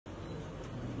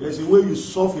There's a way you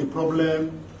solve a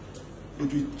problem,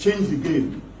 it will change the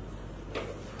game.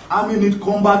 Army need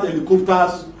combat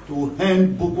helicopters to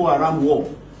end Boko Haram war.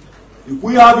 If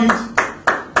we have it,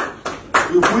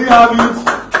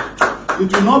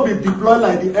 it will not be deployed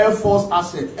like the Air Force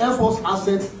asset. Air Force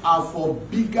assets are for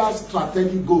bigger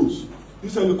strategic goals.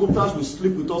 These helicopters will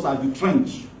sleep with us at the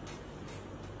trench.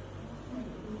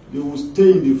 They will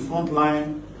stay in the front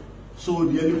line, so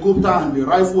the helicopter and the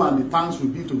rifle and the tanks will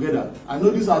be together. I know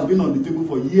this has been on the table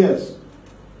for years.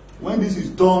 When this is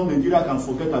done, Nigeria can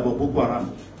forget about Boko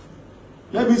Haram.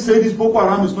 Let me say this, Boko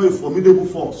Haram is not a formidable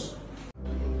force.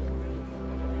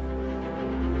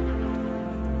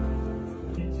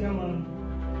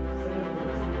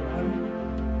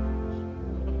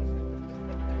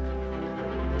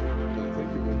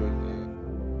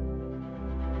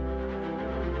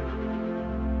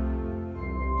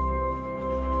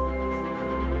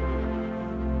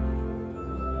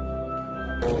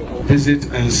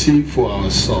 Visit and see for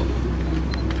ourselves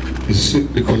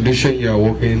the condition you are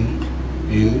working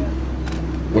in,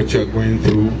 what you are going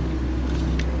through,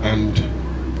 and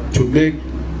to make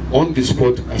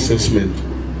on-the-spot assessment,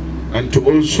 and to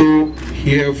also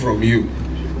hear from you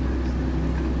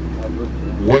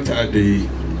what are the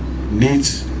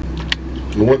needs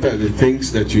and what are the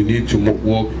things that you need to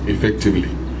work effectively.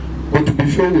 But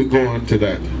before we go on to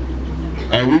that,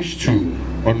 I wish to,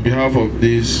 on behalf of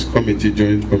this committee,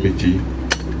 joint committee,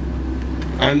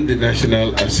 and the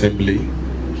National Assembly,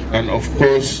 and of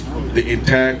course the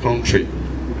entire country,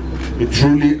 we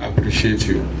truly appreciate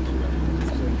you.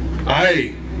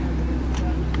 I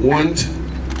want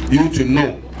you to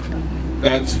know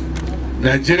that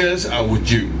Nigerians are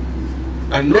with you,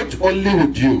 and not only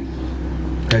with you,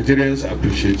 Nigerians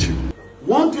appreciate you.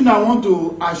 One thing I want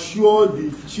to assure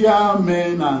the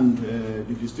chairmen and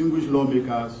the distinguished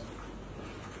lawmakers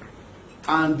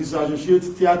and disassociate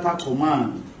theater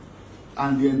command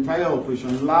and the entire operation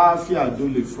Lafiya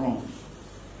Dole from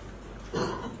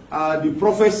are the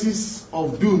prophecies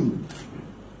of doom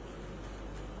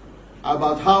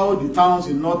about how the towns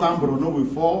in northern Borno will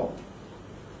fall,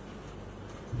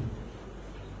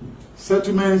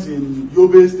 settlements in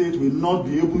Yobe State will not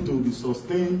be able to be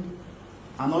sustained,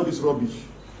 and all this rubbish.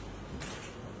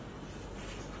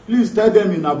 Please tell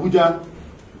them in Abuja,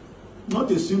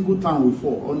 not a single town will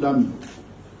fall under me.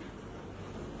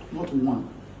 Not one.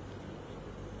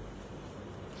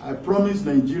 I promised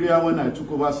Nigeria when I took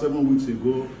over 7 weeks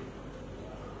ago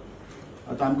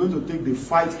that I'm going to take the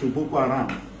fight to Boko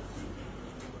Haram.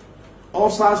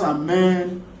 Officers and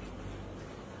men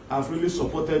have really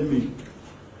supported me.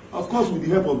 Of course, with the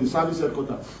help of the service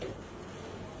headquarters.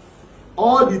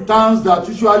 All the towns that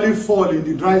usually fall in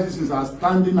the dry seasons are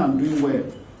standing and doing well.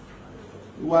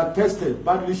 We were tested,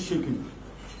 badly shaken.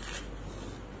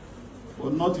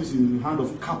 But not is in the hand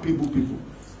of capable people.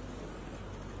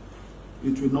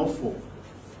 It will not fall.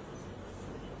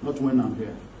 Not when I'm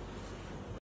here.